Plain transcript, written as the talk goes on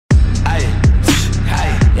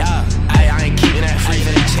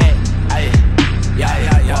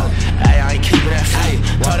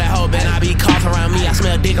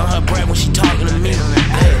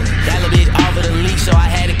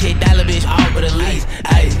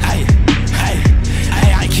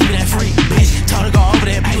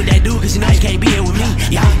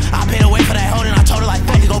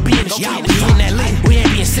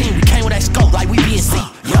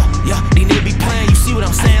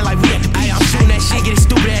land like we at the beach. I'm shooting that shit, get it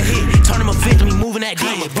stupid ass hit. Turn him a victim, he moving that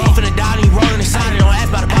dick. Bro finna die, he rolling inside it. Don't ask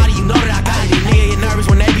about the body, you know that I got it. These niggas get nervous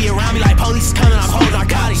when they be around me like police is coming, I'm holding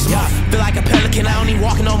narcotics. Feel like a pelican, I don't even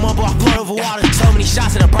walking no more, but I float over water. So many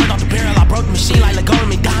shots that I burned off the barrel, I broke the machine like Lagona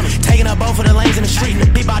McDonald. Taking up both of the lanes in the street, and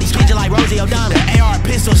the big body spitting like Rosie O'Donnell. The AR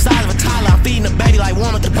pistol size of a Tyler, I'm feeding the baby like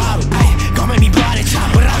warm at the bottle. Ay, gon' make me blow out that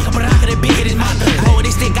chopper. Baraka, that big hit is my thing. Roll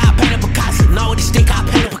with this stick, I painted Picasso. No, with this stick, I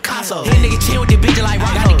painted Picasso. Hit a nigga chin with the bitch like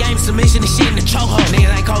Rocco. Got the game submission and shit in the chokehold.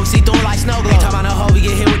 Niggas ain't cold, see through it like snow globe. Ain't talking about no hoe, we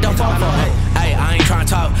get hit with the fofo. Hey, I ain't tryna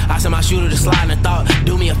talk. I send my shooter to slide in the thought.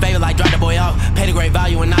 Do me a favor like drop the boy off. Pay the great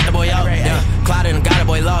value and knock the boy out. Yeah, clouded and got the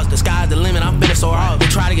boy lost. The sky's the limit, I'm finna soar off. They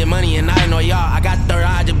try to get money and I ignore y'all. I got the third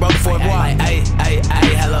eye, just broke the fourth wall. Hey,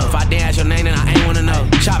 hello. If I didn't ask your name, then I ain't wanna know.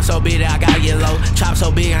 Chop so big that I gotta get low. Chop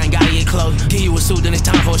so big, I ain't gotta get close. Give you a suit, then it's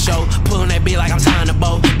time for a show. Pull on that beat like I'm tying the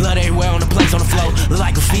bow. Blood everywhere on the place, on the floor. Look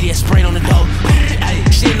like graffiti that's sprayed on the dough. Hey,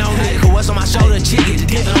 shitting on nigga, cause what's on my shoulder, a chick get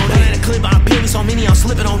dipping on nigga. In the clip, I'm peeling so many, I'm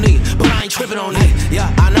slipping on nigga. But I ain't tripping on nigga.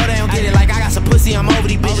 Yeah, I know they don't get it, like I got some pussy, I'm over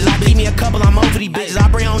these bitches. I keep me a couple, I'm over these bitches. I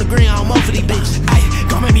bring on the green, I'm over these bitches. Ay,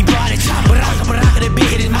 gon' make me blow out that chopper. Baraka, that big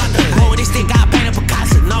hit is my thing. Roll with this stick, I painted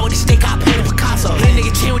Picasso. No, with this stick, I painted Picasso. Hit a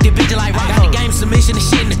nigga chin with the bitch like Rocco. Got the game submission and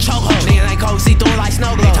shit in the chokehold. Niggas ain't cold, see through it like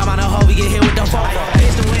snow globe. Ain't talking about no hoe, we get hit with the fofo.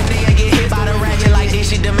 Bitch, the win nigga get hit by the ratchet like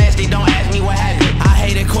this shit domestic. Don't ask me what happened. I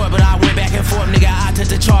hated court, but I went back and forth, nigga. I took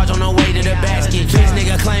the charge on the way to the basket. This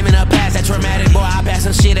nigga claiming a pass, that traumatic. Boy, I pass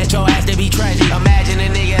some shit at your ass to be tragic.